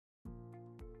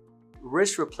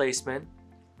wrist replacement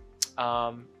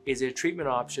is a treatment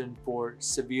option for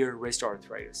severe wrist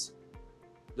arthritis.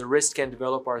 The wrist can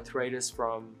develop arthritis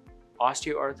from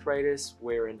osteoarthritis,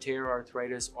 wear and tear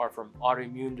arthritis, or from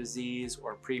autoimmune disease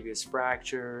or previous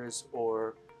fractures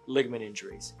or ligament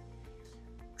injuries.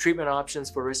 Treatment options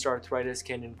for wrist arthritis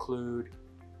can include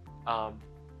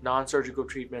non-surgical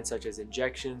treatments such as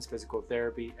injections, physical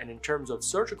therapy, and in terms of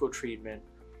surgical treatment,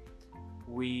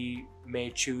 we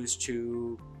may choose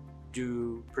to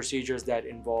do procedures that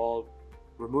involve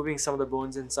removing some of the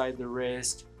bones inside the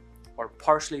wrist, or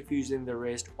partially fusing the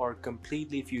wrist, or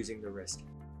completely fusing the wrist.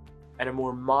 And a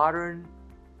more modern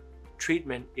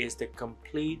treatment is the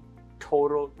complete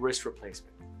total wrist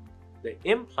replacement. The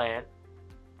implant,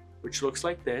 which looks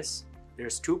like this,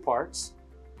 there's two parts.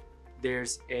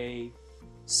 There's a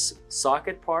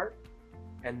socket part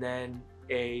and then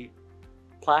a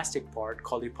plastic part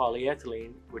called the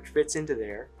polyethylene, which fits into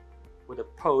there with a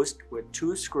post with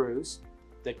two screws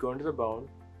that go into the bone.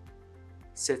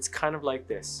 Sits kind of like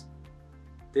this.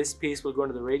 This piece will go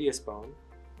into the radius bone,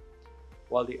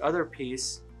 while the other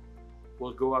piece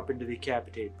will go up into the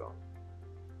capitate bone.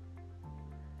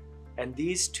 And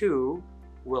these two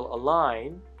will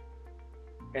align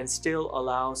and still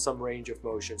allow some range of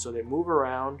motion. So they move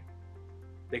around,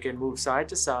 they can move side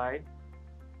to side,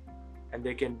 and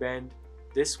they can bend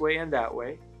this way and that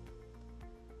way.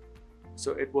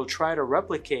 So it will try to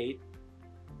replicate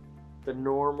the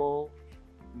normal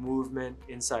movement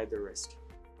inside the wrist.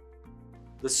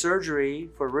 The surgery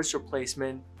for wrist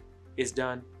replacement is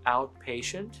done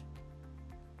outpatient.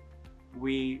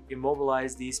 We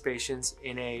immobilize these patients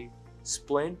in a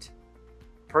splint,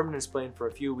 permanent splint for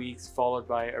a few weeks, followed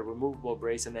by a removable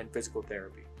brace and then physical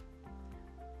therapy.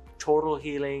 Total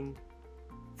healing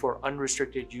for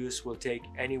unrestricted use will take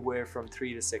anywhere from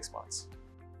 3 to 6 months.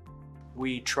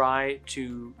 We try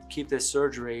to keep this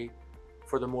surgery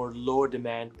for the more low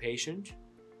demand patient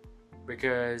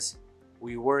because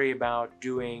we worry about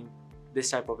doing this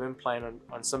type of implant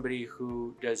on somebody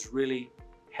who does really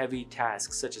heavy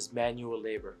tasks such as manual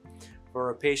labor. For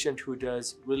a patient who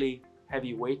does really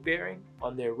heavy weight bearing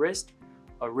on their wrist,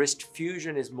 a wrist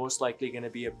fusion is most likely going to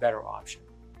be a better option.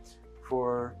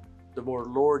 For the more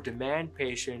lower demand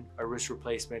patient, a wrist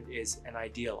replacement is an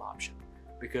ideal option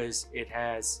because it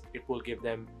will give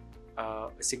them a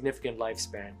significant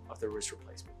lifespan of the wrist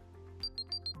replacement.